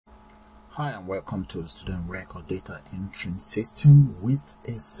Hi and welcome to Student Record Data Entry System with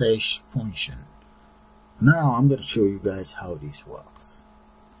a search function. Now I'm going to show you guys how this works.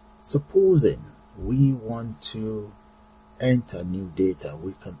 Supposing we want to enter new data,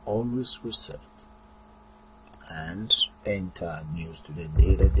 we can always reset and enter new student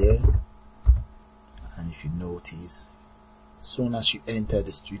data there. And if you notice, as soon as you enter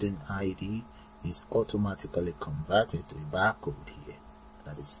the student ID, it's automatically converted to a barcode here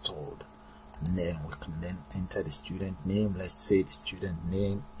that is stored. And then we can then enter the student name. Let's say the student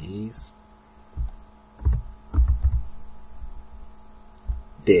name is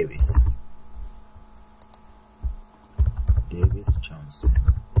Davis Johnson,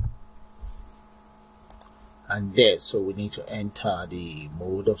 and there, so we need to enter the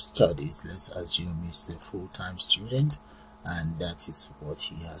mode of studies. Let's assume he's a full-time student, and that is what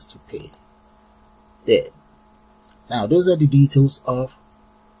he has to pay there. Now those are the details of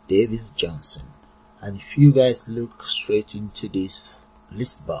Davis Johnson, and if you guys look straight into this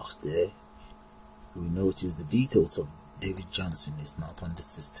list box there, you will notice the details of Davis Johnson is not on the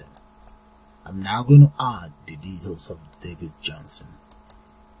system. I'm now going to add the details of Davis Johnson.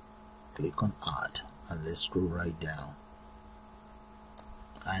 Click on add and let's scroll right down,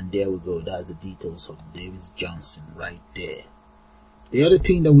 and there we go. That's the details of Davis Johnson right there. The other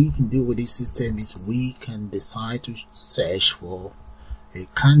thing that we can do with this system is we can decide to search for a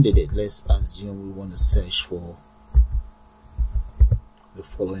candidate. Let's assume we want to search for the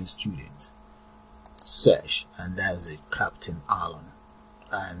following student. Search, and that's it, Captain Allen,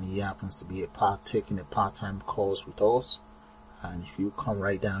 and he happens to be taking a part-time course with us. And if you come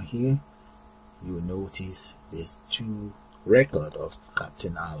right down here, you will notice there's two records of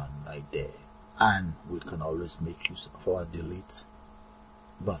Captain Allen right there, and we can always make use of our delete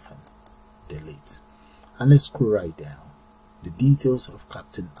button. Delete, and let's scroll right down. The details of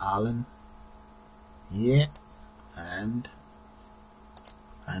Captain Allen here, and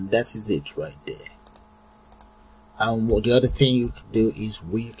that is it right there. And the other thing you can do is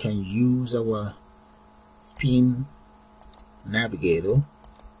we can use our spin navigator.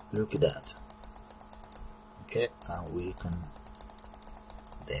 Look at that. Okay, and we can,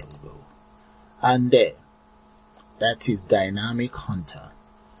 there we go, and there, that is Dynamic Hunter.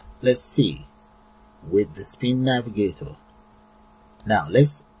 Let's see with the spin navigator. Now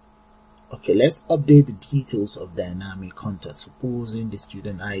let's update the details of Dynamic Hunter, supposing the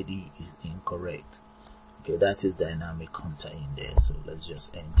student ID is incorrect. Okay, that is Dynamic Hunter in there, so let's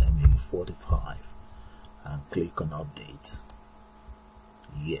just enter maybe 45 and click on update.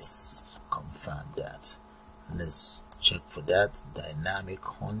 Yes, confirm that. And let's check for that Dynamic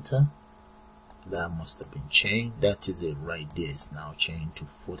Hunter. That must have been changed. That is it right there. It's now changed to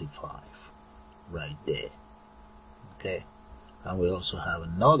 45 right there. Okay, and we also have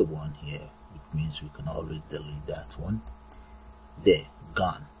another one here, which means we can always delete that one. There,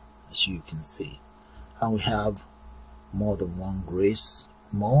 gone, as you can see. And we have more than one grace,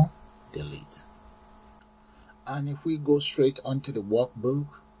 more, delete. And if we go straight onto the workbook,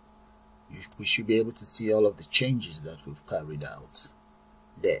 we should be able to see all of the changes that we've carried out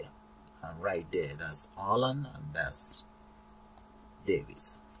there. And right there, that's Allen and that's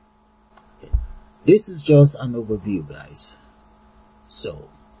Davis. Okay. This is just an overview, guys. So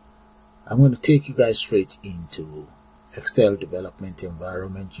I'm going to take you guys straight into Excel development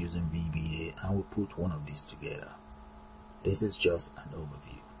environment using VBA, and we'll put one of these together. This is just an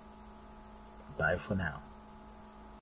overview. Bye for now.